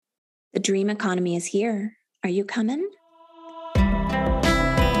The dream economy is here. Are you coming?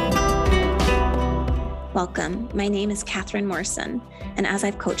 Welcome. My name is Catherine Morrison, and as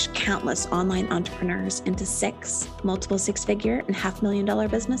I've coached countless online entrepreneurs into multiple six-figure and $500,000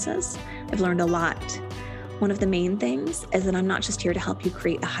 businesses, I've learned a lot. One of the main things is that I'm not just here to help you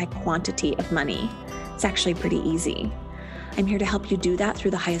create a high quantity of money. It's actually pretty easy. I'm here to help you do that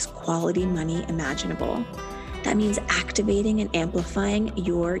through the highest quality money imaginable. That means activating and amplifying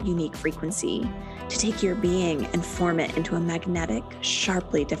your unique frequency to take your being and form it into a magnetic,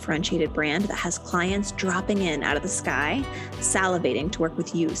 sharply differentiated brand that has clients dropping in out of the sky, salivating to work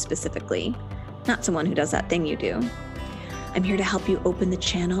with you specifically, not someone who does that thing you do. I'm here to help you open the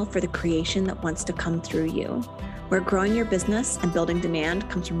channel for the creation that wants to come through you, where growing your business and building demand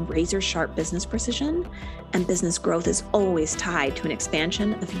comes from razor-sharp business precision, and business growth is always tied to an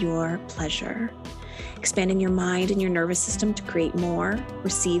expansion of your pleasure. Expanding your mind and your nervous system to create more,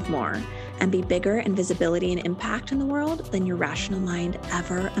 receive more, and be bigger in visibility and impact in the world than your rational mind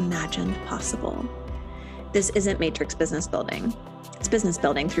ever imagined possible. This isn't matrix business building. It's business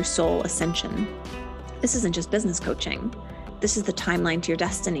building through soul ascension. This isn't just business coaching. This is the timeline to your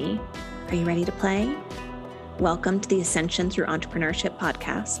destiny. Are you ready to play? Welcome to the Ascension Through Entrepreneurship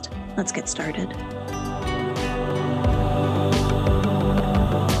podcast. Let's get started.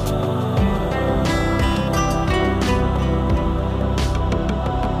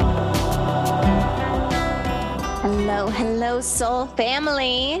 Hello, soul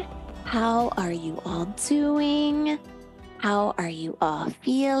family. How are you all doing? How are you all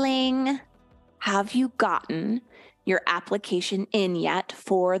feeling? Have you gotten your application in yet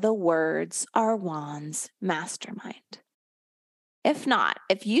for the Words Are Wands Mastermind? If not,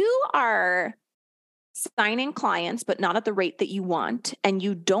 if you are signing clients, but not at the rate that you want, and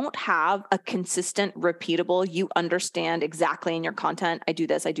you don't have a consistent, repeatable, you understand exactly in your content, I do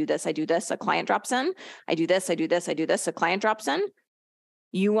this, I do this, I do this, a client drops in, I do this, I do this, I do this, a client drops in,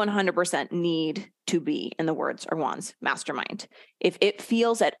 you 100% need to be in the Words Are Wands Mastermind. If it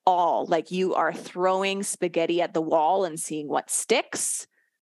feels at all like you are throwing spaghetti at the wall and seeing what sticks,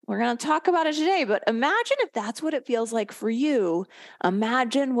 we're going to talk about it today, but imagine if that's what it feels like for you.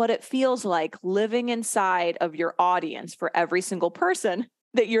 Imagine what it feels like living inside of your audience for every single person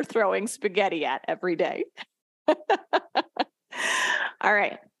that you're throwing spaghetti at every day. All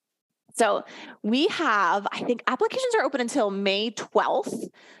right. So we have, I think applications are open until May 12th.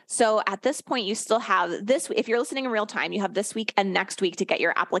 So at this point, you still have this, if you're listening in real time, you have this week and next week to get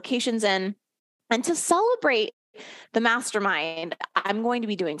your applications in. And to celebrate the mastermind, I'm going to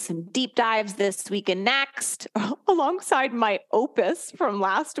be doing some deep dives this week and next, alongside my opus from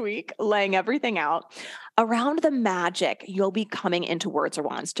last week, laying everything out around the magic you'll be coming into Words Are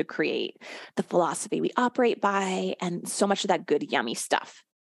Wands to create, the philosophy we operate by, and so much of that good, yummy stuff.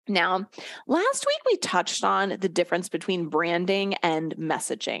 Now, last week we touched on the difference between branding and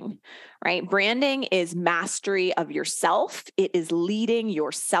messaging, right? Branding is mastery of yourself. It is leading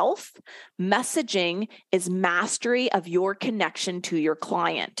yourself. Messaging is mastery of your connection to your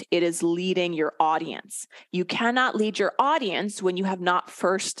client. It is leading your audience. You cannot lead your audience when you have not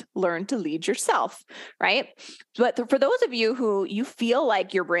first learned to lead yourself, right? But for those of you who you feel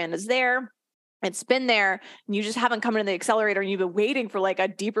like your brand is there, it's been there, and you just haven't come into the accelerator and you've been waiting for like a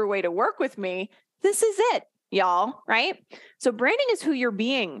deeper way to work with me, this is it, y'all, right? So branding is who you're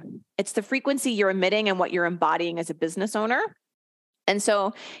being. It's the frequency you're emitting and what you're embodying as a business owner. And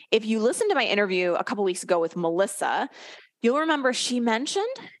so if you listened to my interview a couple of weeks ago with Melissa, you'll remember she mentioned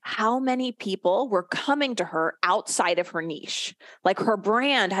how many people were coming to her outside of her niche. Like her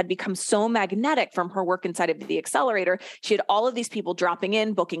brand had become so magnetic from her work inside of the accelerator. She had all of these people dropping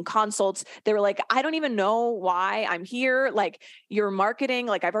in, booking consults. They were like, I don't even know why I'm here. Like your marketing,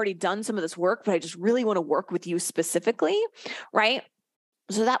 like I've already done some of this work, but I just really want to work with you specifically, right?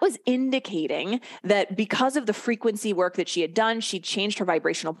 So that was indicating that because of the frequency work that she had done, she changed her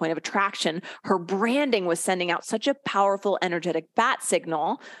vibrational point of attraction. Her branding was sending out such a powerful, energetic bat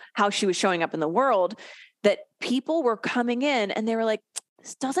signal, how she was showing up in the world, that people were coming in and they were like,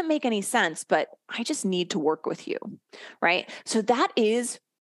 this doesn't make any sense, but I just need to work with you, right? So that is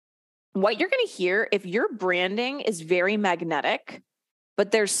what you're going to hear if your branding is very magnetic,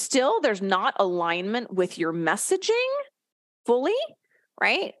 but there's not alignment with your messaging fully.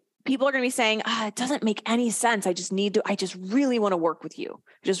 Right? People are going to be saying, it doesn't make any sense. I just really want to work with you.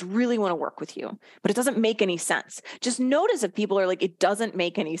 I just really want to work with you, but it doesn't make any sense. Just notice if people are like, it doesn't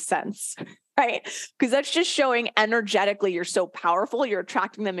make any sense, right? Because that's just showing energetically you're so powerful, you're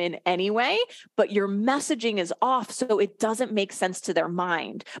attracting them in anyway, but your messaging is off. So it doesn't make sense to their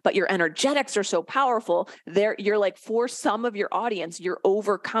mind, but your energetics are so powerful. You're like, for some of your audience, you're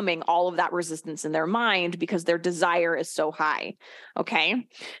overcoming all of that resistance in their mind because their desire is so high. Okay.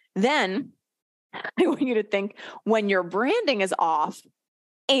 Then I want you to think when your branding is off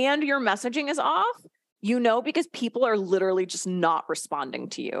and your messaging is off, because people are literally just not responding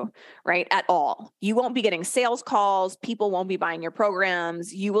to you, right? At all. You won't be getting sales calls. People won't be buying your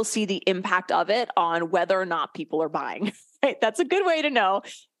programs. You will see the impact of it on whether or not people are buying, right? That's a good way to know,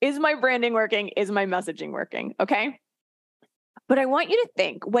 is my branding working? Is my messaging working? Okay. But I want you to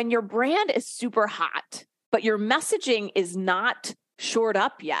think when your brand is super hot, but your messaging is not shored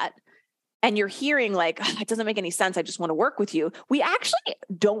up yet, and you're hearing like, it doesn't make any sense, I just want to work with you. We actually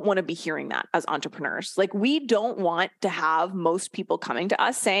don't want to be hearing that as entrepreneurs. Like, we don't want to have most people coming to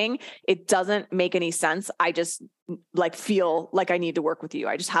us saying, it doesn't make any sense, I just like feel like I need to work with you.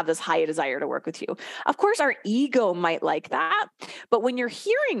 I just have this high desire to work with you. Of course, our ego might like that. But when you're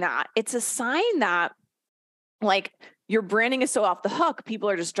hearing that, it's a sign that like your branding is so off the hook, people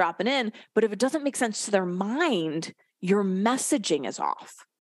are just dropping in. But if it doesn't make sense to their mind, your messaging is off.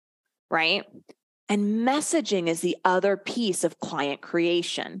 Right? And messaging is the other piece of client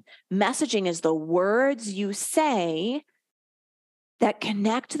creation. Messaging is the words you say that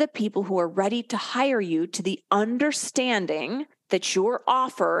connect the people who are ready to hire you to the understanding that your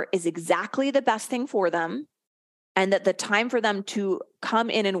offer is exactly the best thing for them, and that the time for them to come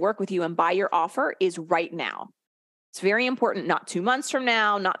in and work with you and buy your offer is right now. It's very important, not 2 months from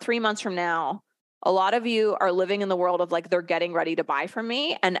now, not 3 months from now. A lot of you are living in the world of like, they're getting ready to buy from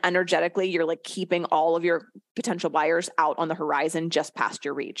me. And energetically, you're like keeping all of your potential buyers out on the horizon just past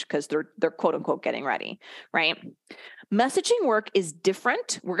your reach because they're quote unquote getting ready, right? Messaging work is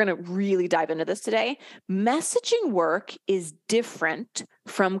different. We're going to really dive into this today. Messaging work is different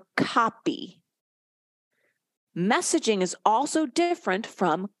from copy. Messaging is also different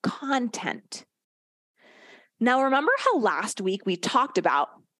from content. Now, remember how last week we talked about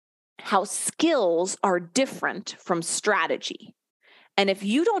how skills are different from strategy. And if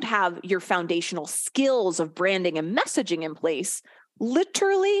you don't have your foundational skills of branding and messaging in place,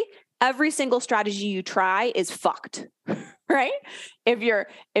 literally every single strategy you try is fucked, right? If your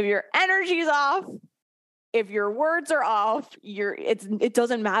energy is off, if your words are off, it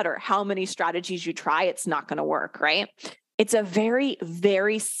doesn't matter how many strategies you try, it's not going to work, right? It's a very,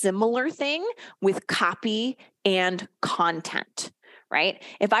 very similar thing with copy and content. Right?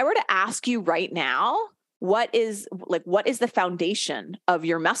 If I were to ask you right now, what is the foundation of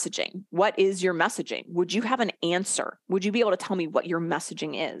your messaging? What is your messaging? Would you have an answer? Would you be able to tell me what your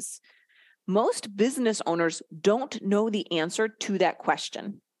messaging is? Most business owners don't know the answer to that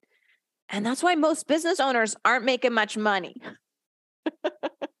question. And that's why most business owners aren't making much money.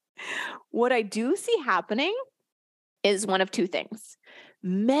 What I do see happening is one of two things.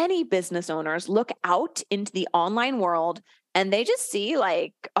 Many business owners look out into the online world and they just see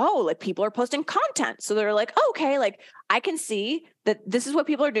like, oh, like people are posting content. So they're like, oh, okay, like I can see that this is what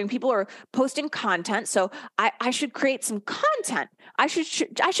people are doing. People are posting content. So I should create some content. I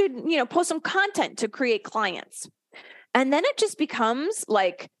should post some content to create clients. And then it just becomes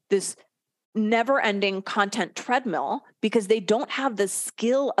like this never-ending content treadmill because they don't have the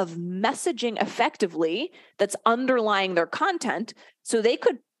skill of messaging effectively that's underlying their content. So they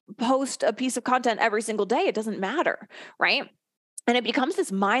could post a piece of content every single day. It doesn't matter, right? And it becomes this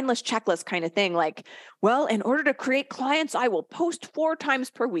mindless checklist kind of thing. Like, well, in order to create clients, I will post 4 times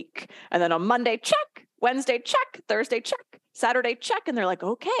per week. And then on Monday, check, Wednesday, check, Thursday, check, Saturday, check. And they're like,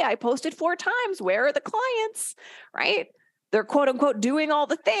 okay, I posted 4 times. Where are the clients, right? They're quote unquote doing all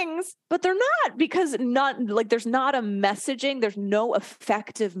the things, but they're not, because there's not a messaging. There's no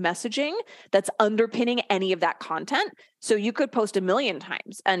effective messaging that's underpinning any of that content. So you could post 1 million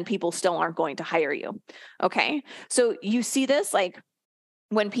times and people still aren't going to hire you. Okay. So you see this, like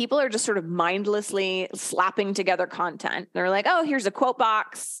when people are just sort of mindlessly slapping together content, they're like, oh, here's a quote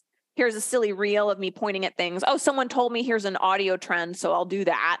box. Here's a silly reel of me pointing at things. Oh, someone told me here's an audio trend, so I'll do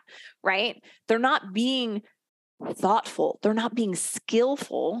that. Right. They're not being thoughtful. They're not being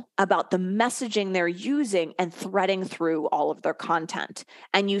skillful about the messaging they're using and threading through all of their content.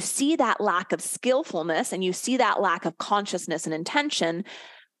 And you see that lack of skillfulness and you see that lack of consciousness and intention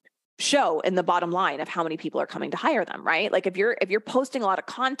show in the bottom line of how many people are coming to hire them, right? Like if you're posting a lot of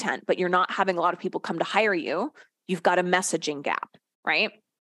content, but you're not having a lot of people come to hire you, you've got a messaging gap, right?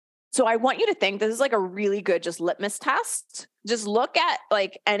 So I want you to think this is like a really good just litmus test. Just look at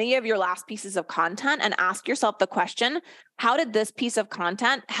like any of your last pieces of content and ask yourself the question, how did this piece of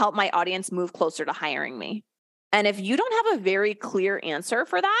content help my audience move closer to hiring me? And if you don't have a very clear answer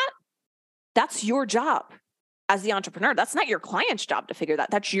for that, that's your job as the entrepreneur. That's not your client's job to figure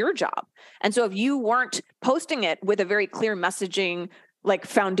that. That's your job. And so if you weren't posting it with a very clear messaging, like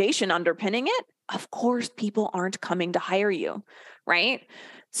foundation underpinning it, of course, people aren't coming to hire you, right?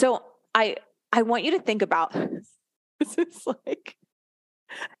 So I want you to think about this is like,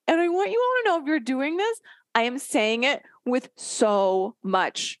 and I want you all to know if you're doing this, I am saying it with so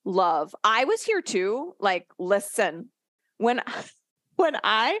much love. I was here too. Like, listen, when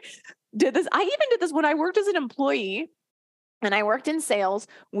I did this, I even did this when I worked as an employee and I worked in sales.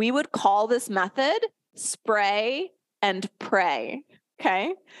 We would call this method spray and pray.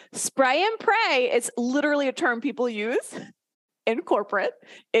 Okay. Spray and pray is literally a term people use in corporate,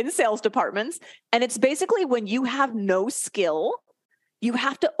 in sales departments. And it's basically when you have no skill, you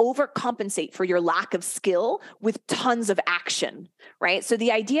have to overcompensate for your lack of skill with tons of action, right? So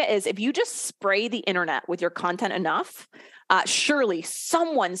the idea is if you just spray the internet with your content enough, surely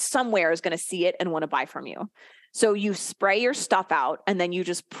someone somewhere is going to see it and want to buy from you. So you spray your stuff out and then you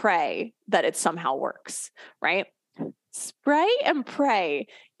just pray that it somehow works, right? Spray and pray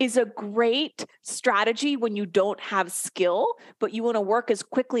is a great strategy when you don't have skill, but you want to work as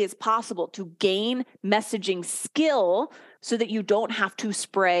quickly as possible to gain messaging skill so that you don't have to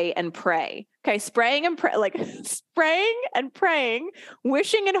spray and pray. Okay, spraying and pray, like spraying and praying,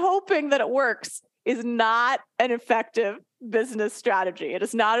 wishing and hoping that it works is not an effective business strategy. It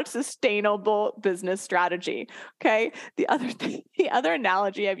is not a sustainable business strategy. Okay. The other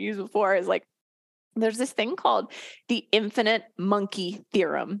analogy I've used before is like, there's this thing called the infinite monkey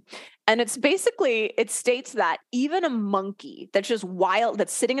theorem. And it's basically, it states that even a monkey that's just wild,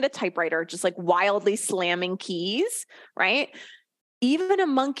 that's sitting at a typewriter, just like wildly slamming keys, right? Even a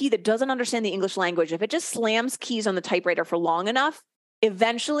monkey that doesn't understand the English language, if it just slams keys on the typewriter for long enough,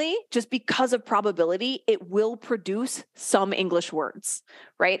 eventually, just because of probability, it will produce some English words,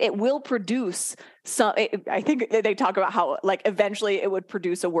 right? It will produce some, I think they talk about how like eventually it would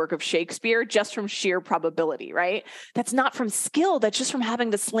produce a work of Shakespeare just from sheer probability, right? That's not from skill. That's just from having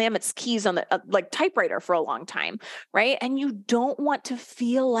to slam its keys on the like typewriter for a long time, right? And you don't want to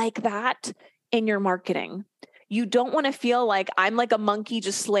feel like that in your marketing. You don't want to feel like I'm like a monkey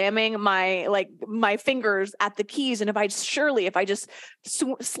just slamming my fingers at the keys. And if I just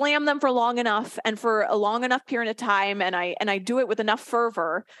slam them for long enough and for a long enough period of time, and I do it with enough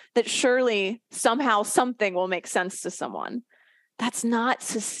fervor, that surely somehow something will make sense to someone. That's not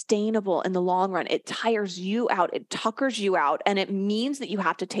sustainable in the long run. It tires you out, it tuckers you out, and it means that you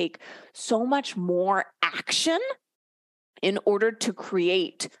have to take so much more action in order to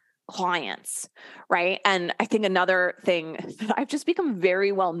create clients, right? And I think another thing that I've just become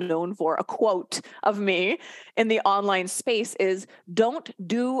very well known for, a quote of me in the online space is, don't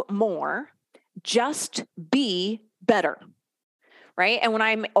do more, just be better, right? And when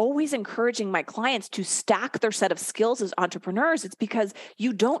I'm always encouraging my clients to stack their set of skills as entrepreneurs, it's because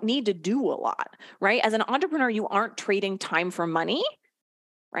you don't need to do a lot, right? As an entrepreneur, you aren't trading time for money,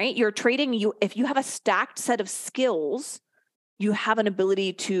 right? You're trading, if you have a stacked set of skills, you have an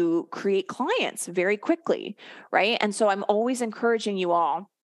ability to create clients very quickly, right? And so I'm always encouraging you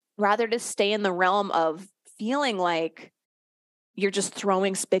all, rather to stay in the realm of feeling like you're just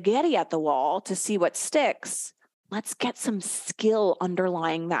throwing spaghetti at the wall to see what sticks. Let's get some skill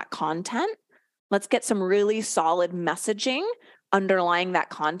underlying that content. Let's get some really solid messaging underlying that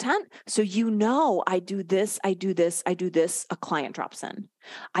content. So I do this, I do this, I do this, a client drops in.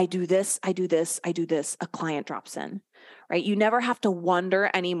 I do this, I do this, I do this, a client drops in. Right? You never have to wonder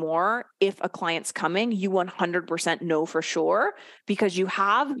anymore if a client's coming. You 100% know for sure because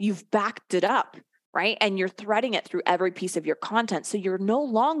you've backed it up, right? And you're threading it through every piece of your content. So you're no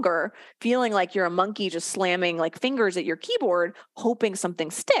longer feeling like you're a monkey just slamming like fingers at your keyboard, hoping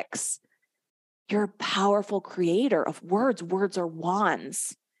something sticks. You're a powerful creator of words. Words are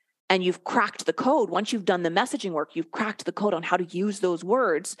wands. And you've cracked the code. Once you've done the messaging work, you've cracked the code on how to use those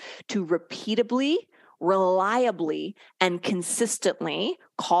words to repeatably, reliably, and consistently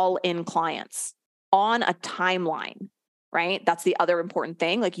call in clients on a timeline, right? That's the other important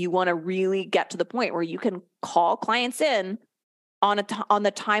thing. Like you want to really get to the point where you can call clients in on the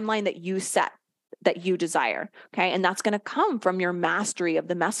timeline that you set, that you desire, okay? And that's going to come from your mastery of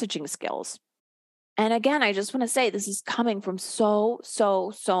the messaging skills. And again, I just want to say this is coming from so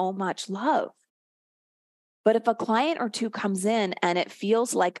much love. But if a client or two comes in and it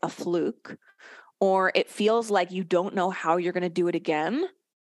feels like a fluke, or it feels like you don't know how you're going to do it again,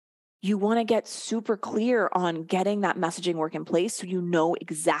 you want to get super clear on getting that messaging work in place so you know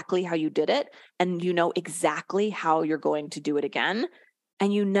exactly how you did it and you know exactly how you're going to do it again.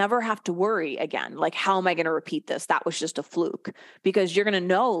 And you never have to worry again, like, how am I going to repeat this? That was just a fluke, because you're going to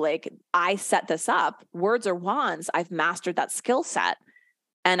know, like, I set this up, words or wands, I've mastered that skill set.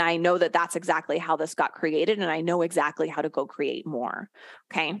 And I know that that's exactly how this got created. And I know exactly how to go create more.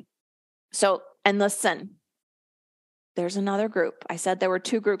 Okay. So, and listen, there's another group. I said there were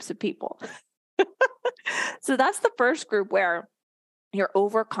two groups of people. So that's the first group where you're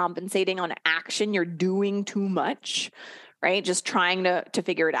overcompensating on action. You're doing too much, right? Just trying to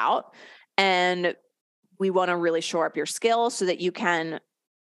figure it out. And we want to really shore up your skills so that you can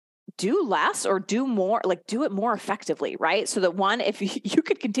do less or do more, like do it more effectively, right? So that one, if you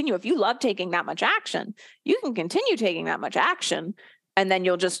could continue, if you love taking that much action, you can continue taking that much action. And then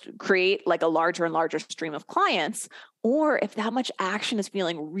you'll just create like a larger and larger stream of clients. Or if that much action is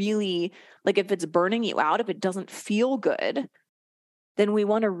feeling really, like if it's burning you out, if it doesn't feel good, then we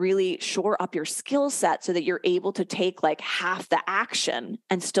want to really shore up your skill set so that you're able to take like half the action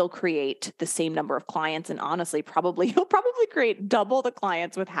and still create the same number of clients. And honestly, you'll probably create double the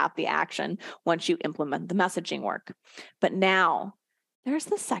clients with half the action once you implement the messaging work. But now there's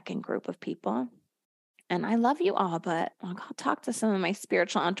the second group of people. And I love you all, but I'll talk to some of my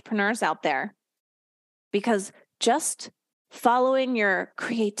spiritual entrepreneurs out there, because just following your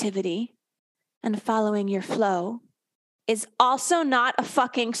creativity and following your flow is also not a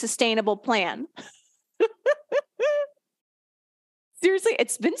fucking sustainable plan. Seriously,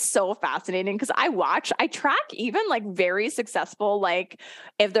 it's been so fascinating because I track even like very successful, like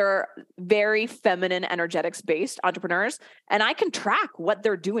if they're very feminine energetics based entrepreneurs, and I can track what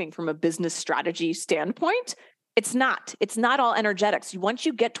they're doing from a business strategy standpoint. It's not all energetics. Once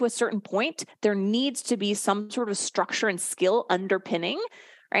you get to a certain point, there needs to be some sort of structure and skill underpinning,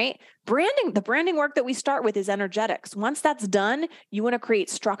 right? The branding work that we start with is energetics. Once that's done, you want to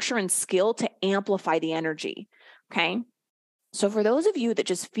create structure and skill to amplify the energy. Okay. So for those of you that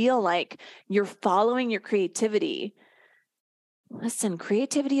just feel like you're following your creativity, listen,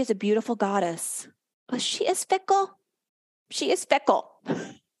 creativity is a beautiful goddess, but she is fickle. She is fickle.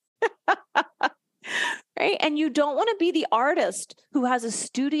 Right? And you don't want to be the artist who has a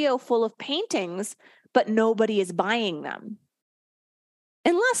studio full of paintings, but nobody is buying them.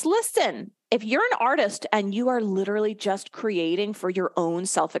 Unless, listen, if you're an artist and you are literally just creating for your own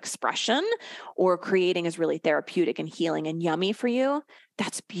self-expression, or creating is really therapeutic and healing and yummy for you,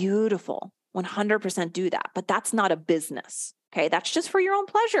 that's beautiful. 100% do that. But that's not a business. Okay. That's just for your own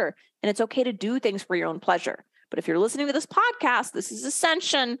pleasure. And it's okay to do things for your own pleasure. But if you're listening to this podcast, this is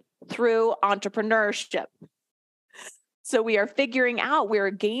ascension through entrepreneurship. So we are figuring out,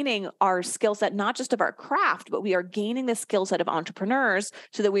 we're gaining our skill set, not just of our craft, but we are gaining the skill set of entrepreneurs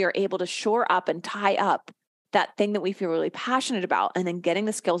so that we are able to shore up and tie up that thing that we feel really passionate about, and then getting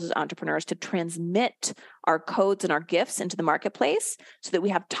the skills as entrepreneurs to transmit our codes and our gifts into the marketplace so that we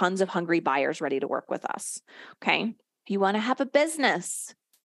have tons of hungry buyers ready to work with us. Okay. If you want to have a business,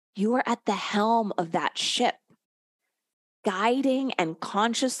 you are at the helm of that ship, guiding and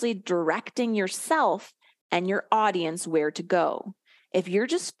consciously directing yourself and your audience where to go. If you're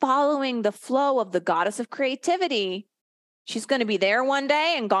just following the flow of the goddess of creativity, she's going to be there one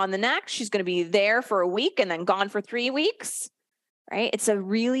day and gone the next. She's going to be there for a week and then gone for 3 weeks, right? It's a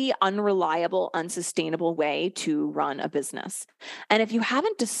really unreliable, unsustainable way to run a business. And if you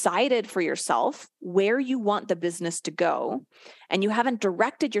haven't decided for yourself where you want the business to go, and you haven't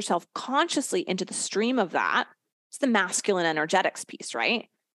directed yourself consciously into the stream of that, it's the masculine energetics piece, right?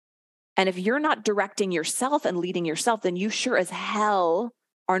 And if you're not directing yourself and leading yourself, then you sure as hell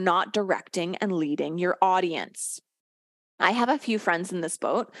are not directing and leading your audience. I have a few friends in this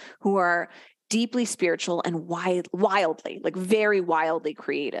boat who are deeply spiritual and wildly, like very wildly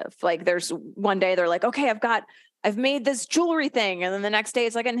creative. Like there's one day they're like, okay, I've made this jewelry thing. And then the next day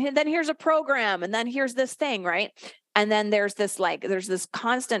it's like, and then here's a program. And then here's this thing, right? And then there's this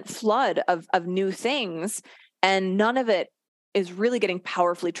constant flood of new things, and none of it is really getting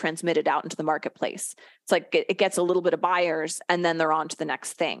powerfully transmitted out into the marketplace. It's like it gets a little bit of buyers and then they're on to the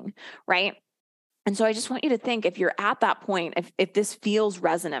next thing, right? And so I just want you to think, if you're at that point, if this feels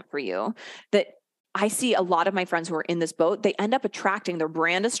resonant for you, that I see a lot of my friends who are in this boat, they end up attracting, their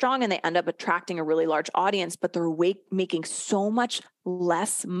brand is strong and they end up attracting a really large audience, but they're making so much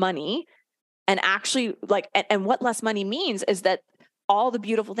less money. And actually and what less money means is that all the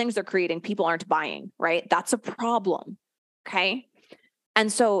beautiful things they're creating, people aren't buying, right? That's a problem. Okay.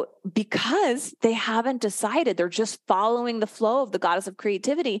 And so because they haven't decided, they're just following the flow of the goddess of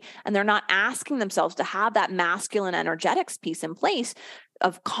creativity, and they're not asking themselves to have that masculine energetics piece in place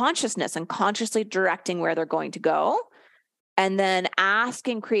of consciousness and consciously directing where they're going to go, and then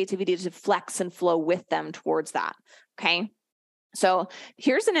asking creativity to flex and flow with them towards that. Okay. So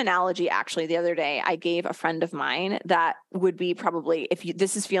here's an analogy. Actually, the other day I gave a friend of mine that would be probably, if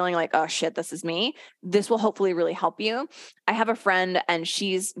this is feeling like, oh shit, this is me, this will hopefully really help you. I have a friend and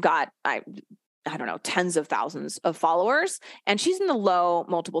she's got, I don't know, tens of thousands of followers, and she's in the low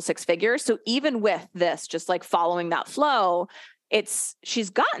multiple six figures. So even with this, just like following that flow, she's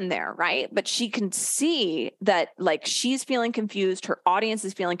gotten there, right? But she can see that like she's feeling confused. Her audience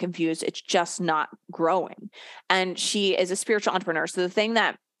is feeling confused. It's just not growing. And she is a spiritual entrepreneur. So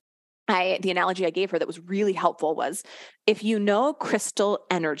the analogy I gave her that was really helpful was, if you know crystal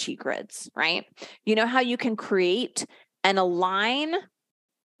energy grids, right? You know how you can create and align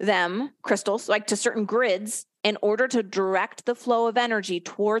them, crystals, like to certain grids in order to direct the flow of energy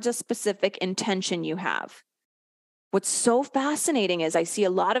towards a specific intention you have. What's so fascinating is I see a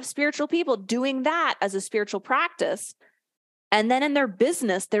lot of spiritual people doing that as a spiritual practice. And then in their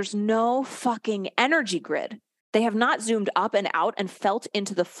business, there's no fucking energy grid. They have not zoomed up and out and felt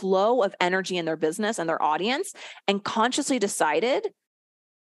into the flow of energy in their business and their audience and consciously decided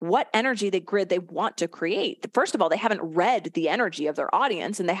what energy grid they want to create. First of all, they haven't read the energy of their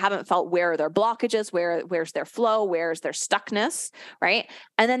audience, and they haven't felt where are their blockages, where's their flow, where's their stuckness, right?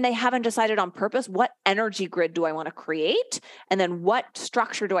 And then they haven't decided on purpose, what energy grid do I want to create? And then what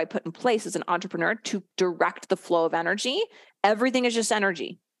structure do I put in place as an entrepreneur to direct the flow of energy? Everything is just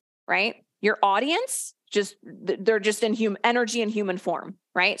energy, right? Your audience, they're just in energy and human form,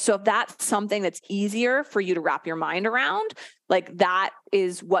 right? So if that's something that's easier for you to wrap your mind around, like that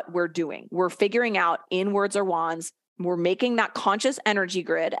is what we're doing. We're figuring out in words or wands, we're making that conscious energy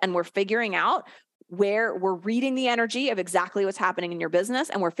grid, and we're figuring out where we're reading the energy of exactly what's happening in your business.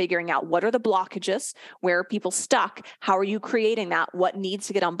 And we're figuring out what are the blockages, where are people stuck? How are you creating that? What needs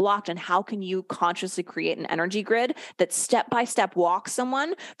to get unblocked? And how can you consciously create an energy grid that step by step walks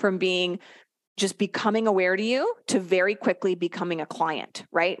someone from just becoming aware to you to very quickly becoming a client,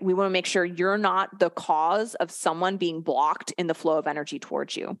 right? We want to make sure you're not the cause of someone being blocked in the flow of energy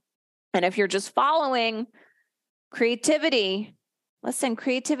towards you. And if you're just following creativity, listen,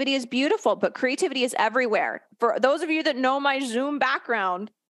 creativity is beautiful, but creativity is everywhere. For those of you that know my Zoom background,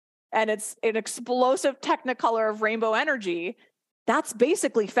 and it's an explosive technicolor of rainbow energy, that's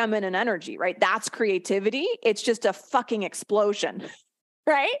basically feminine energy, right? That's creativity. It's just a fucking explosion,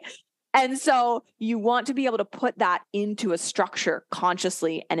 right? And so you want to be able to put that into a structure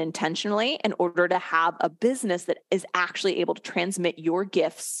consciously and intentionally in order to have a business that is actually able to transmit your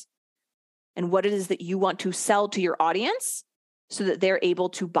gifts and what it is that you want to sell to your audience so that they're able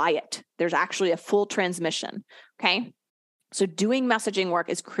to buy it. There's actually a full transmission, okay? So doing messaging work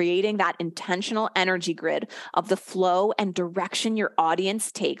is creating that intentional energy grid of the flow and direction your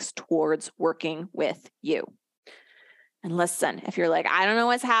audience takes towards working with you. And listen, if you're like, I don't know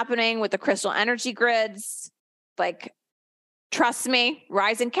what's happening with the crystal energy grids, like, trust me,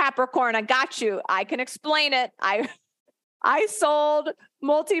 rising Capricorn, I got you. I can explain it. I sold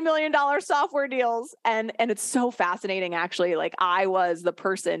multi-million-dollar software deals, and it's so fascinating, actually. Like, I was the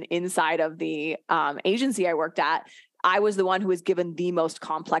person inside of the agency I worked at. I was the one who was given the most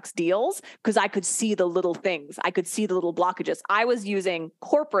complex deals because I could see the little things. I could see the little blockages. I was using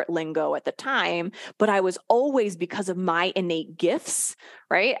corporate lingo at the time, but I was always, because of my innate gifts,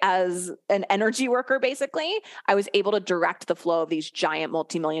 right? As an energy worker, basically, I was able to direct the flow of these giant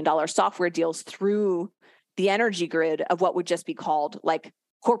multi-million-dollar software deals through the energy grid of what would just be called like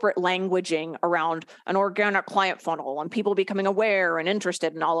corporate languaging around an organic client funnel and people becoming aware and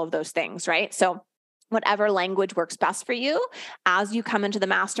interested in all of those things, right? So whatever language works best for you, as you come into the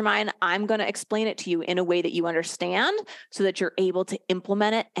mastermind, I'm going to explain it to you in a way that you understand so that you're able to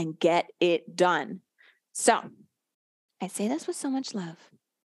implement it and get it done. So I say this with so much love,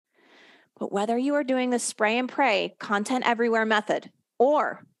 but whether you are doing the spray and pray content everywhere method,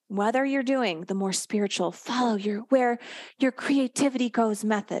 or whether you're doing the more spiritual follow where your creativity goes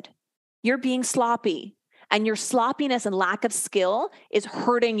method, you're being sloppy, and your sloppiness and lack of skill is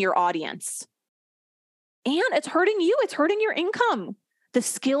hurting your audience. And it's hurting you. It's hurting your income. The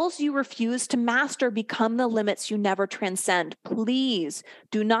skills you refuse to master become the limits you never transcend. Please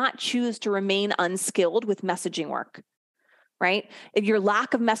do not choose to remain unskilled with messaging work, right? If your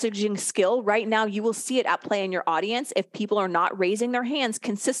lack of messaging skill right now, you will see it at play in your audience if people are not raising their hands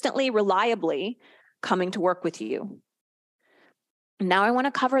consistently, reliably, coming to work with you. Now I want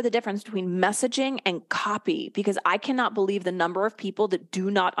to cover the difference between messaging and copy, because I cannot believe the number of people that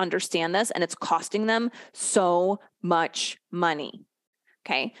do not understand this, and it's costing them so much money.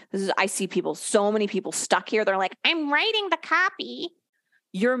 Okay. I see so many people stuck here. They're like, I'm writing the copy.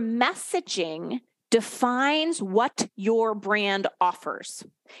 Your messaging defines what your brand offers.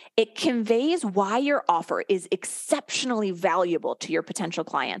 It conveys why your offer is exceptionally valuable to your potential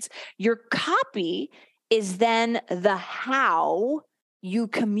clients. Your copy is then the how you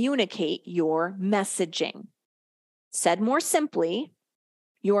communicate your messaging. Said more simply,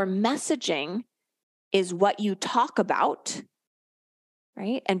 your messaging is what you talk about,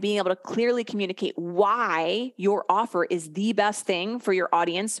 right? And being able to clearly communicate why your offer is the best thing for your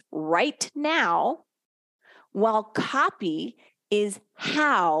audience right now, while copy is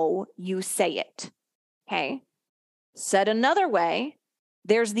how you say it. Okay. Said another way,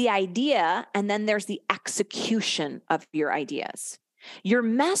 there's the idea and then there's the execution of your ideas. Your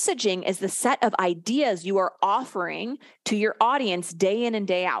messaging is the set of ideas you are offering to your audience day in and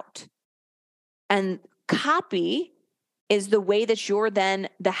day out. And copy is the way that you're then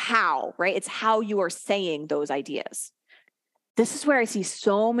the how, right? It's how you are saying those ideas. This is where I see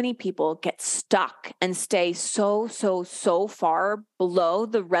so many people get stuck and stay so far below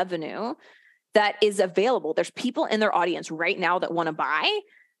the revenue that is available. There's people in their audience right now that want to buy,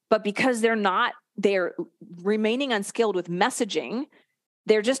 but because they're remaining unskilled with messaging,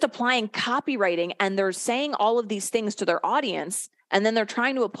 they're just applying copywriting and they're saying all of these things to their audience. And then they're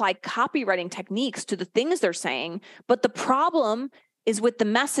trying to apply copywriting techniques to the things they're saying. But the problem is with the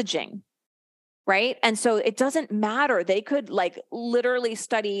messaging, right? And so it doesn't matter. They could literally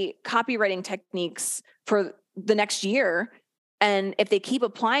study copywriting techniques for the next year. And if they keep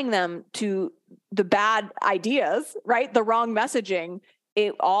applying them to the bad ideas, right? The wrong messaging,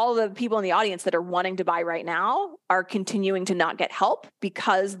 all the people in the audience that are wanting to buy right now are continuing to not get help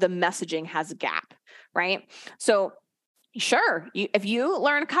because the messaging has a gap, right? So sure, if you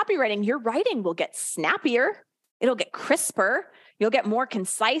learn copywriting, your writing will get snappier. It'll get crisper. You'll get more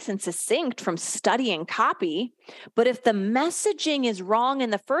concise and succinct from studying copy. But if the messaging is wrong in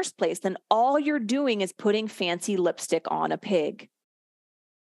the first place, then all you're doing is putting fancy lipstick on a pig.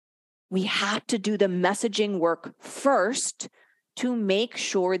 We have to do the messaging work first to make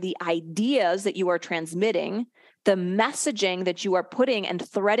sure the ideas that you are transmitting, the messaging that you are putting and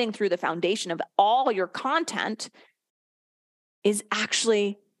threading through the foundation of all your content is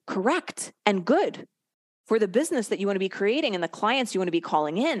actually correct and good for the business that you want to be creating and the clients you want to be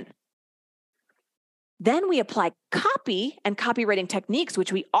calling in. Then we apply copy and copywriting techniques,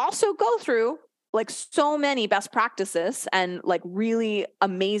 which we also go through so many best practices and really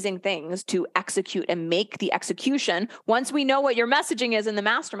amazing things to execute and make the execution. Once we know what your messaging is in the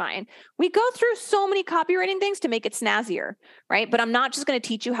mastermind, we go through so many copywriting things to make it snazzier, right? But I'm not just going to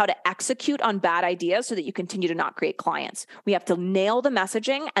teach you how to execute on bad ideas so that you continue to not create clients. We have to nail the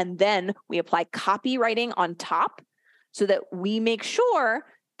messaging, and then we apply copywriting on top so that we make sure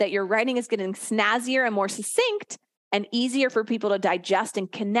that your writing is getting snazzier and more succinct and easier for people to digest and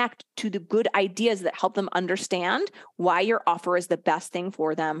connect to the good ideas that help them understand why your offer is the best thing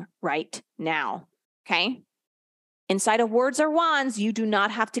for them right now. Okay? Inside of Words Are Wands, you do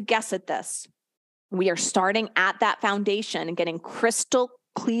not have to guess at this. We are starting at that foundation and getting crystal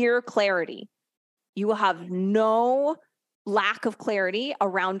clear clarity. You will have no lack of clarity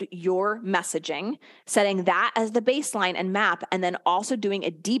around your messaging, setting that as the baseline and map, and then also doing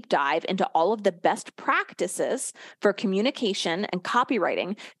a deep dive into all of the best practices for communication and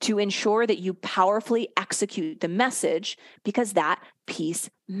copywriting to ensure that you powerfully execute the message, because that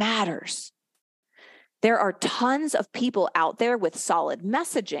piece matters. There are tons of people out there with solid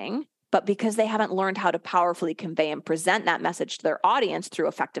messaging, but because they haven't learned how to powerfully convey and present that message to their audience through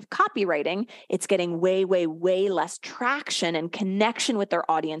effective copywriting, it's getting way less traction and connection with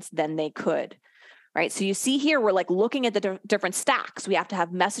their audience than they could, right? So you see here, we're looking at the different stacks. We have to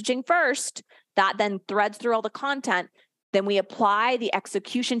have messaging first, that then threads through all the content. Then we apply the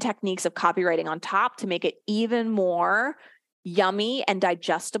execution techniques of copywriting on top to make it even more yummy and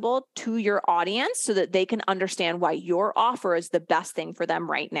digestible to your audience so that they can understand why your offer is the best thing for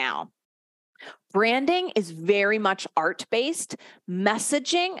them right now. Branding is very much art-based.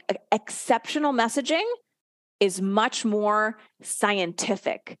 Messaging, exceptional messaging, is much more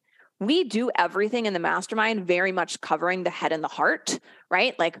scientific. We do everything in the mastermind very much covering the head and the heart,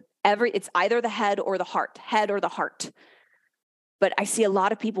 right? It's either the head or the heart. But I see a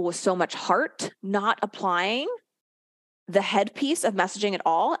lot of people with so much heart not applying the head piece of messaging at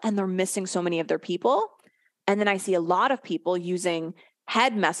all, and they're missing so many of their people. And then I see a lot of people using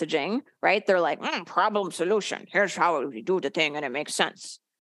head messaging, right? They're like, problem solution. Here's how we do the thing. And it makes sense.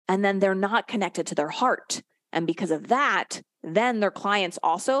 And then they're not connected to their heart. And because of that, then their clients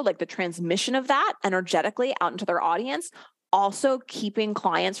also, like the transmission of that energetically out into their audience, also keeping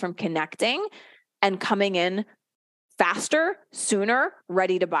clients from connecting and coming in faster, sooner,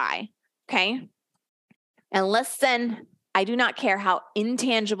 ready to buy. Okay. And listen, I do not care how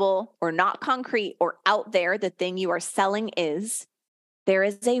intangible or not concrete or out there the thing you are selling is. There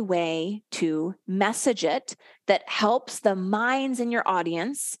is a way to message it that helps the minds in your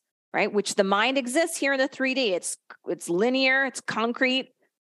audience, right? Which the mind exists here in the 3D. It's linear, it's concrete,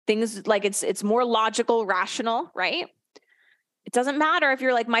 things like it's more logical, rational, right? It doesn't matter if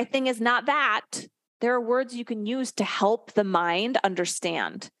you're like, my thing is not that. There are words you can use to help the mind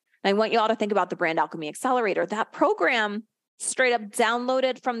understand. And I want you all to think about the Brand Alchemy Accelerator. That program straight up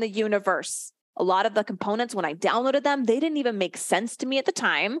downloaded from the universe. A lot of the components, when I downloaded them, they didn't even make sense to me at the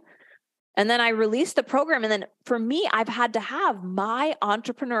time. And then I released the program. And then for me, I've had to have my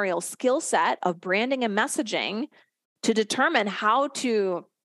entrepreneurial skill set of branding and messaging to determine how to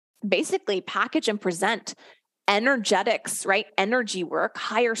basically package and present energetics, right? Energy work,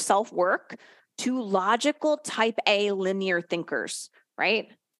 higher self work to logical type A linear thinkers, right?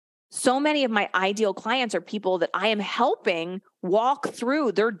 So many of my ideal clients are people that I am helping walk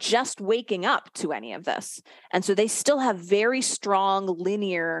through. They're just waking up to any of this. And so they still have very strong,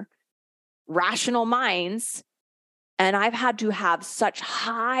 linear, rational minds. And I've had to have such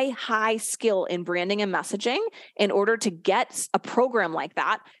high skill in branding and messaging in order to get a program like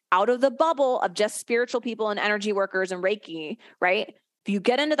that out of the bubble of just spiritual people and energy workers and Reiki, right? If you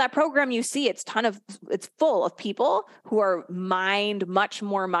get into that program, you see it's full of people who are much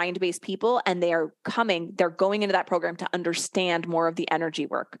more mind-based people, and they're going into that program to understand more of the energy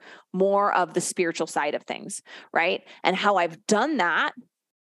work, more of the spiritual side of things, right? And how I've done that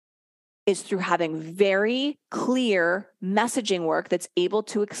is through having very clear messaging work that's able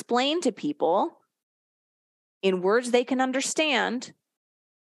to explain to people in words they can understand,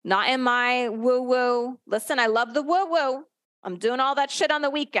 not in my woo-woo. Listen, I love the woo-woo. I'm doing all that shit on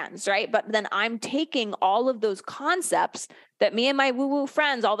the weekends, right? But then I'm taking all of those concepts that me and my woo-woo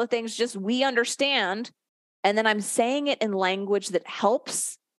friends, all the things just we understand, and then I'm saying it in language that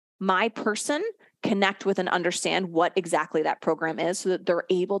helps my person connect with and understand what exactly that program is so that they're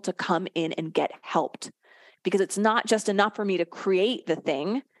able to come in and get helped. Because it's not just enough for me to create the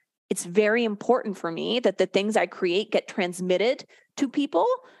thing. It's very important for me that the things I create get transmitted to people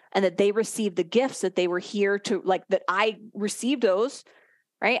and that they receive the gifts that they were here to, like, that I received those,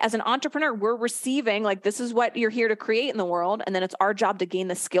 right? As an entrepreneur, we're receiving, like, this is what you're here to create in the world. And then it's our job to gain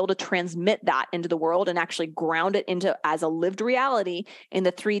the skill to transmit that into the world and actually ground it into as a lived reality in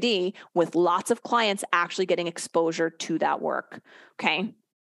the 3D with lots of clients actually getting exposure to that work. Okay.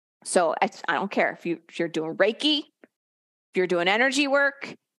 So I don't care if you're doing Reiki, if you're doing energy work,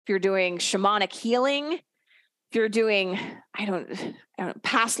 if you're doing shamanic healing, if you're doing, I don't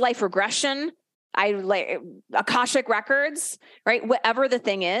past life regression, I like Akashic records, right? Whatever the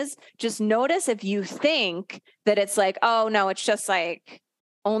thing is, just notice if you think that it's like, oh no, it's just like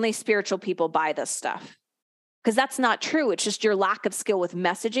only spiritual people buy this stuff. Because that's not true. It's just your lack of skill with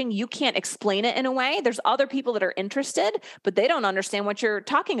messaging. You can't explain it in a way. There's other people that are interested, but they don't understand what you're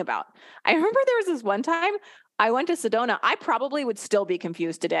talking about. I remember there was this one time I went to Sedona. I probably would still be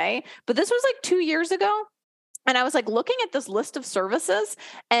confused today, but this was like 2 years ago. And I was like looking at this list of services,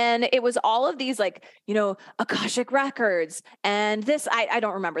 and it was all of these, like, Akashic records and this, I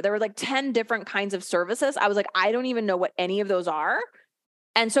don't remember. There were like 10 different kinds of services. I was like, I don't even know what any of those are.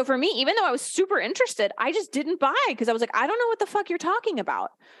 And so for me, even though I was super interested, I just didn't buy because I was like, I don't know what the fuck you're talking about.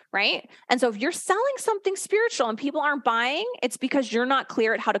 Right. And so if you're selling something spiritual and people aren't buying, it's because you're not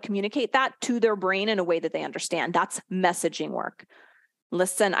clear at how to communicate that to their brain in a way that they understand. That's messaging work.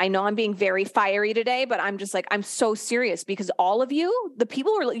 Listen, I know I'm being very fiery today, but I'm just like, I'm so serious because all of you, the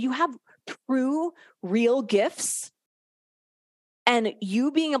people who are, you have true, real gifts, and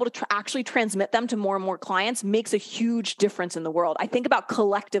you being able to actually transmit them to more and more clients makes a huge difference in the world. I think about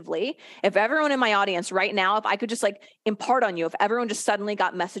collectively, if everyone in my audience right now, if I could just like impart on you, if everyone just suddenly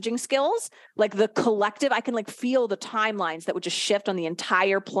got messaging skills, like the collective, I can like feel the timelines that would just shift on the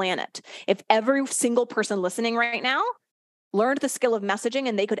entire planet. If every single person listening right now learned the skill of messaging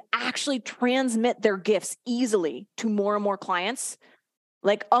and they could actually transmit their gifts easily to more and more clients,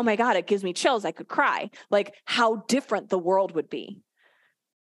 like, oh my God, it gives me chills. I could cry. Like how different the world would be.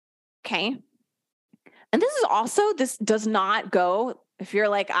 Okay. And this does not go, if you're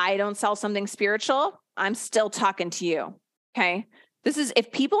like, I don't sell something spiritual, I'm still talking to you. Okay. This is,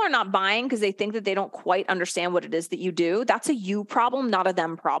 if people are not buying because they think that they don't quite understand what it is that you do, that's a you problem, not a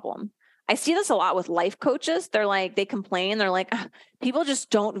them problem. I see this a lot with life coaches. They're like, they complain. They're like, people just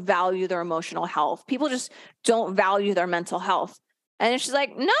don't value their emotional health. People just don't value their mental health. And she's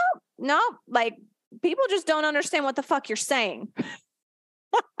like, no, like people just don't understand what the fuck you're saying.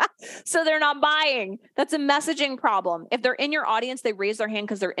 So they're not buying. That's a messaging problem. If they're in your audience, they raise their hand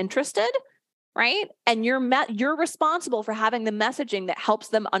because they're interested, right? And you're responsible for having the messaging that helps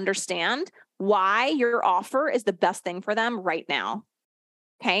them understand why your offer is the best thing for them right now.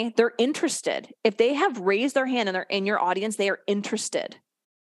 Okay. They're interested. If they have raised their hand and they're in your audience, they are interested.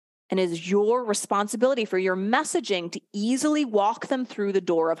 And it is your responsibility for your messaging to easily walk them through the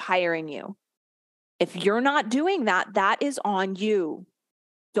door of hiring you. If you're not doing that, that is on you.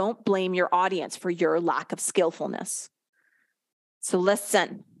 Don't blame your audience for your lack of skillfulness. So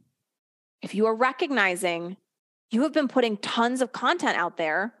listen, if you are recognizing you have been putting tons of content out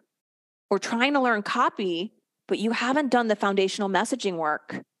there or trying to learn copy, but you haven't done the foundational messaging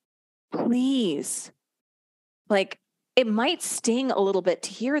work, please, like, it might sting a little bit to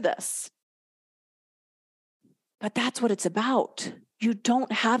hear this, but that's what it's about. You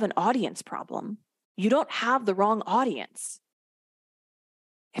don't have an audience problem. You don't have the wrong audience.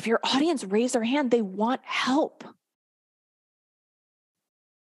 If your audience raised their hand, they want help.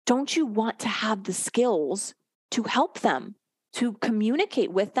 Don't you want to have the skills to help them, to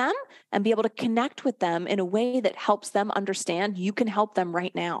communicate with them and be able to connect with them in a way that helps them understand you can help them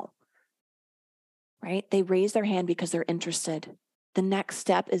right now? Right? They raise their hand because they're interested. The next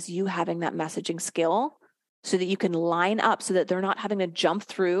step is you having that messaging skill so that you can line up so that they're not having to jump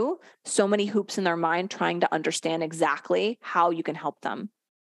through so many hoops in their mind trying to understand exactly how you can help them.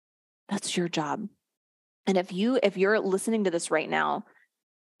 That's your job. And if you're listening to this right now,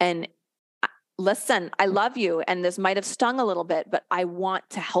 and listen, I love you, and this might have stung a little bit, but I want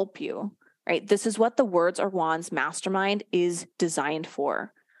to help you, right? This is what the Words Are Wands Mastermind is designed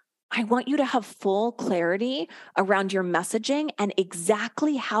for. I want you to have full clarity around your messaging and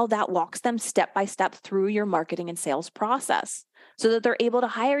exactly how that walks them step by step through your marketing and sales process so that they're able to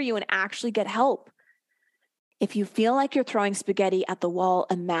hire you and actually get help. If you feel like you're throwing spaghetti at the wall,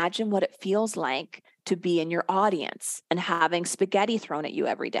 imagine what it feels like to be in your audience and having spaghetti thrown at you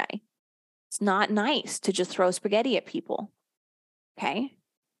every day. It's not nice to just throw spaghetti at people, okay?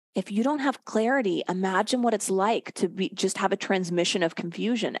 If you don't have clarity, imagine what it's like to just have a transmission of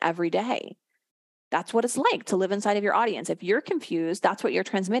confusion every day. That's what it's like to live inside of your audience. If you're confused, that's what you're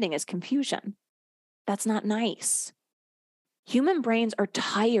transmitting is confusion. That's not nice. Human brains are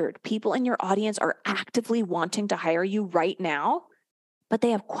tired. People in your audience are actively wanting to hire you right now, but they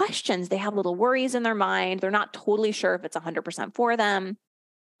have questions. They have little worries in their mind. They're not totally sure if it's 100% for them.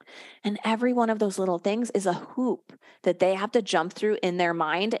 And every one of those little things is a hoop that they have to jump through in their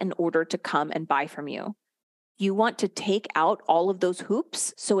mind in order to come and buy from you. You want to take out all of those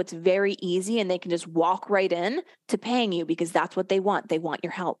hoops so it's very easy and they can just walk right in to paying you because that's what they want. They want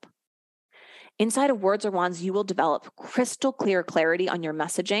your help. Inside of Words Are Wands, you will develop crystal clear clarity on your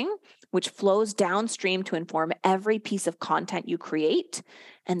messaging, which flows downstream to inform every piece of content you create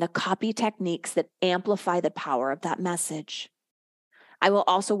and the copy techniques that amplify the power of that message. I will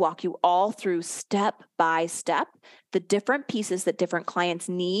also walk you all through step by step the different pieces that different clients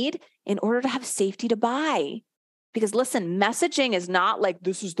need in order to have safety to buy. Because listen, messaging is not like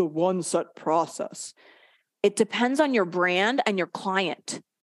this is the one set process. It depends on your brand and your client,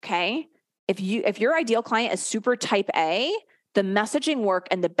 okay? If your ideal client is super type A, the messaging work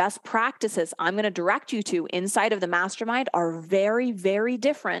and the best practices I'm going to direct you to inside of the mastermind are very, very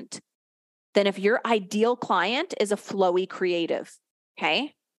different than if your ideal client is a flowy creative,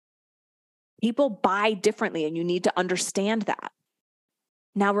 okay? People buy differently and you need to understand that.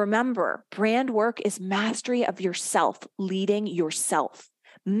 Now remember, brand work is mastery of yourself, leading yourself.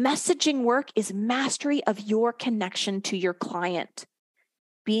 Messaging work is mastery of your connection to your client,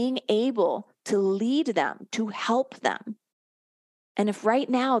 being able to lead them, to help them. And if right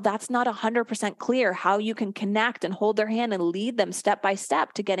now that's not 100% clear how you can connect and hold their hand and lead them step by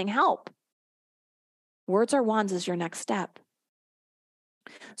step to getting help, Words Are Wands is your next step.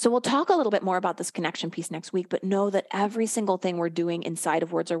 So we'll talk a little bit more about this connection piece next week, but know that every single thing we're doing inside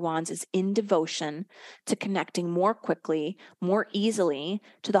of Words Are Wands is in devotion to connecting more quickly, more easily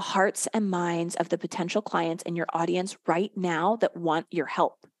to the hearts and minds of the potential clients in your audience right now that want your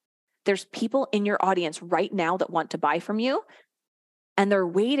help. There's people in your audience right now that want to buy from you, and they're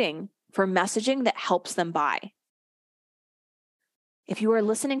waiting for messaging that helps them buy. If you are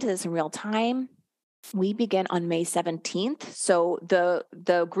listening to this in real time, We begin on May 17th. So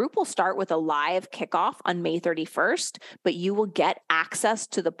the group will start with a live kickoff on May 31st, but you will get access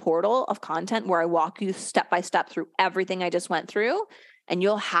to the portal of content where I walk you step by step through everything I just went through. And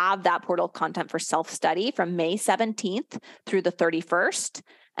you'll have that portal of content for self-study from May 17th through the 31st.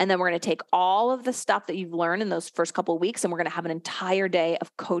 And then we're going to take all of the stuff that you've learned in those first couple of weeks, and we're going to have an entire day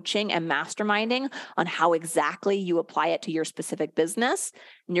of coaching and masterminding on how exactly you apply it to your specific business.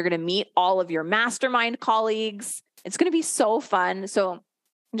 And you're going to meet all of your mastermind colleagues. It's going to be so fun. So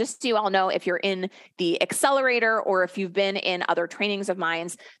just so you all know, if you're in the accelerator or if you've been in other trainings of mine,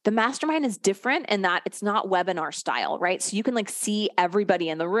 the mastermind is different in that it's not webinar style, right? So you can like see everybody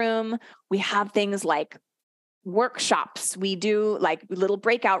in the room. We have things like workshops. We do like little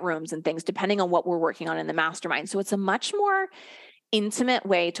breakout rooms and things depending on what we're working on in the mastermind. So it's a much more intimate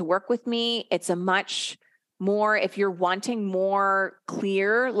way to work with me. It's a much more, if you're wanting more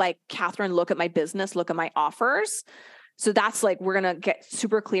clear, like, Catherine, look at my business, look at my offers. So that's like, we're going to get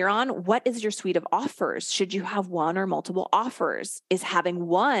super clear on what is your suite of offers. Should you have one or multiple offers? Is having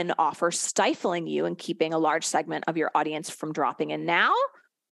one offer stifling you and keeping a large segment of your audience from dropping in now?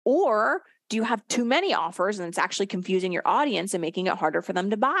 Or do you have too many offers and it's actually confusing your audience and making it harder for them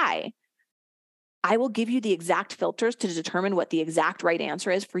to buy? I will give you the exact filters to determine what the exact right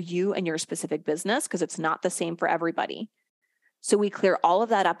answer is for you and your specific business, because it's not the same for everybody. So we clear all of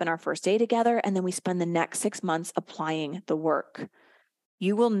that up in our first day together, and then we spend the next 6 months applying the work.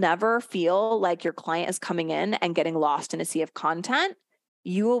 You will never feel like your client is coming in and getting lost in a sea of content.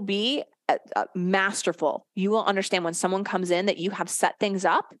 You will be masterful. You will understand when someone comes in that you have set things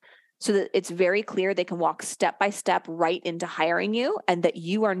up so that it's very clear they can walk step by step right into hiring you, and that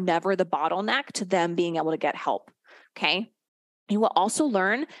you are never the bottleneck to them being able to get help. Okay. You will also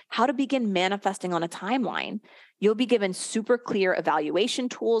learn how to begin manifesting on a timeline. You'll be given super clear evaluation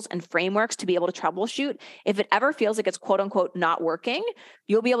tools and frameworks to be able to troubleshoot. If it ever feels like it's quote unquote not working,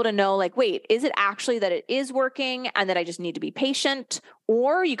 you'll be able to know, like, wait, is it actually that it is working and that I just need to be patient?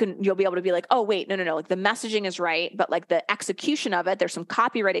 Or you'll be able to be like, oh, wait, no. Like, the messaging is right, but like the execution of it, there's some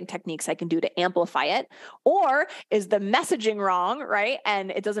copywriting techniques I can do to amplify it. Or is the messaging wrong, right? And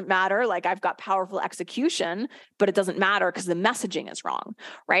it doesn't matter. Like, I've got powerful execution, but it doesn't matter because the messaging is wrong,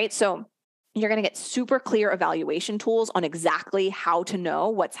 right? So you're going to get super clear evaluation tools on exactly how to know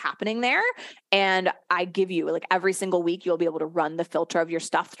what's happening there. And I give you, like, every single week, you'll be able to run the filter of your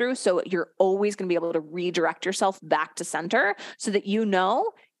stuff through. So you're always going to be able to redirect yourself back to center so that you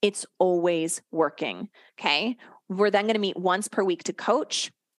know it's always working. Okay. We're then going to meet once per week to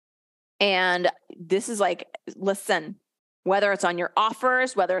coach. And this is like, listen, whether it's on your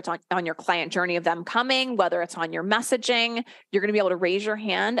offers, whether it's on your client journey of them coming, whether it's on your messaging, you're going to be able to raise your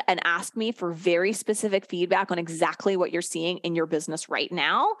hand and ask me for very specific feedback on exactly what you're seeing in your business right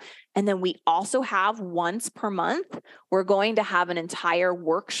now. And then we also have once per month, we're going to have an entire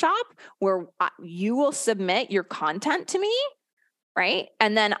workshop where you will submit your content to me, right?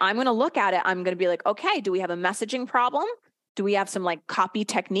 And then I'm going to look at it. I'm going to be like, okay, do we have a messaging problem? Do we have some like copy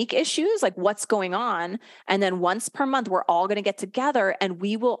technique issues? Like, what's going on? And then once per month, we're all going to get together and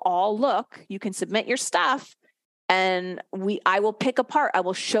we will all look. You can submit your stuff and I will pick apart. I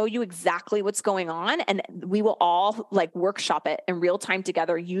will show you exactly what's going on, and we will all like workshop it in real time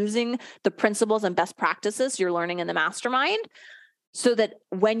together using the principles and best practices you're learning in the mastermind. So that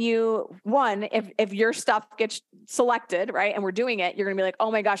when if your stuff gets selected, right, and we're doing it, you're going to be like,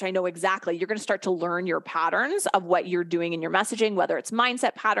 oh my gosh, I know exactly. You're going to start to learn your patterns of what you're doing in your messaging, whether it's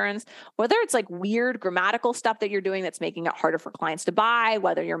mindset patterns, whether it's like weird grammatical stuff that you're doing that's making it harder for clients to buy,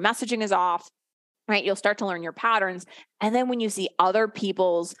 whether your messaging is off, right? You'll start to learn your patterns. And then when you see other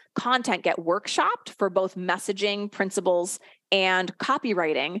people's content get workshopped for both messaging principles and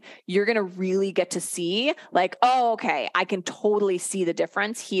copywriting, you're going to really get to see like, oh, okay, I can totally see the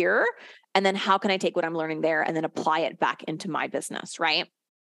difference here. And then how can I take what I'm learning there and then apply it back into my business, right?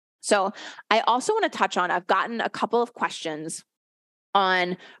 So I also want to touch on, I've gotten a couple of questions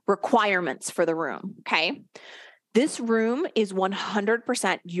on requirements for the room, okay? This room is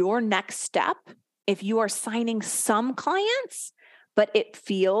 100% your next step if you are signing some clients, but it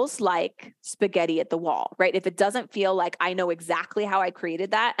feels like spaghetti at the wall, right? If it doesn't feel like I know exactly how I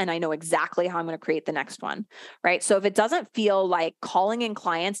created that and I know exactly how I'm going to create the next one, right? So if it doesn't feel like calling in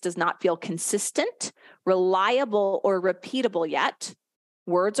clients does not feel consistent, reliable, or repeatable yet,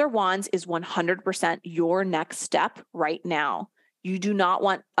 Words or Wands is 100% your next step right now. You do not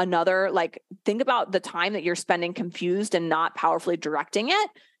want another, like, think about the time that you're spending confused and not powerfully directing it.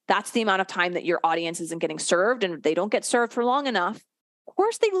 That's the amount of time that your audience isn't getting served. And if they don't get served for long enough, of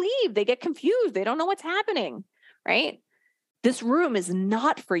course they leave. They get confused. They don't know what's happening, right? This room is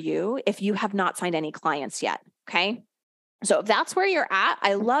not for you if you have not signed any clients yet, okay? So if that's where you're at,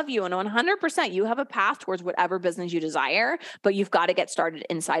 I love you. And 100%, you have a path towards whatever business you desire, but you've got to get started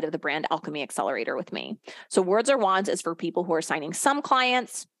inside of the Brand Alchemy Accelerator with me. So Words or Wands is for people who are signing some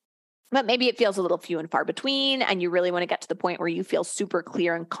clients, but maybe it feels a little few and far between, and you really want to get to the point where you feel super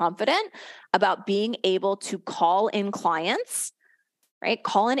clear and confident about being able to call in clients, right?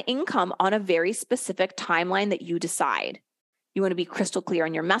 Call in income on a very specific timeline that you decide. You want to be crystal clear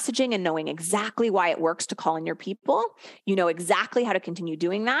on your messaging and knowing exactly why it works to call in your people. You know exactly how to continue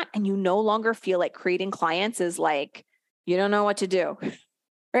doing that. And you no longer feel like creating clients is like, you don't know what to do,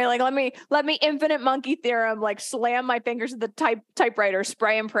 right? Like, let me infinite monkey theorem, like slam my fingers at the typewriter,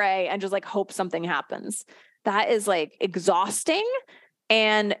 spray and pray, and just like hope something happens. That is like exhausting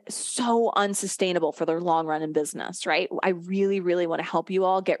and so unsustainable for the long run in business, right? I really, really want to help you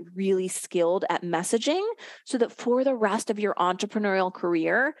all get really skilled at messaging so that for the rest of your entrepreneurial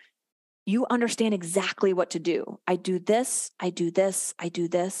career, you understand exactly what to do. I do this, I do this, I do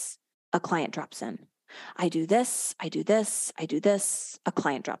this, a client drops in. I do this, I do this, I do this, a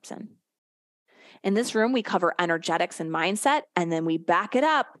client drops in. In this room, we cover energetics and mindset, and then we back it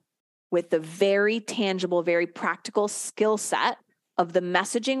up with the very tangible, very practical skill set of the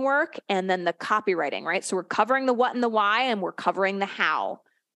messaging work and then the copywriting, right? So we're covering the what and the why, and we're covering the how.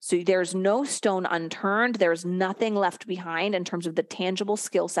 So there's no stone unturned. There's nothing left behind in terms of the tangible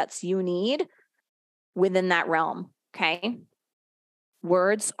skill sets you need within that realm, okay?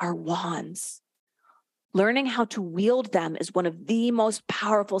 Words are wands. Learning how to wield them is one of the most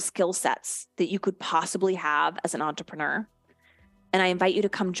powerful skill sets that you could possibly have as an entrepreneur. And I invite you to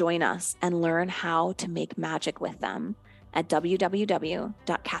come join us and learn how to make magic with them at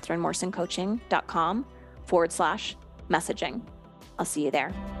www.catherinemorrisoncoaching.com/messaging. I'll see you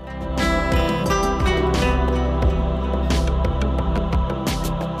there.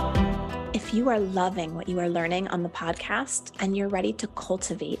 If you are loving what you are learning on the podcast and you're ready to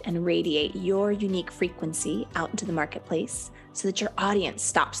cultivate and radiate your unique frequency out into the marketplace so that your audience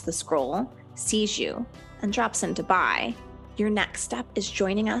stops the scroll, sees you, and drops in to buy, your next step is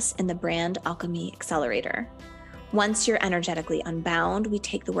joining us in the Brand Alchemy Accelerator. Once you're energetically unbound, we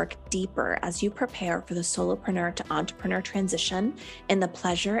take the work deeper as you prepare for the solopreneur to entrepreneur transition in the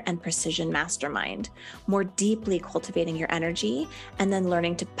Pleasure and Precision Mastermind, more deeply cultivating your energy and then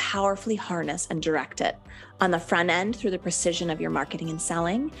learning to powerfully harness and direct it. On the front end, through the precision of your marketing and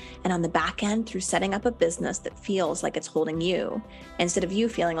selling, and on the back end, through setting up a business that feels like it's holding you, instead of you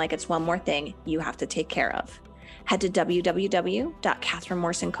feeling like it's one more thing you have to take care of. Head to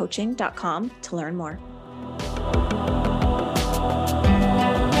www.catherinemorrisoncoaching.com to learn more.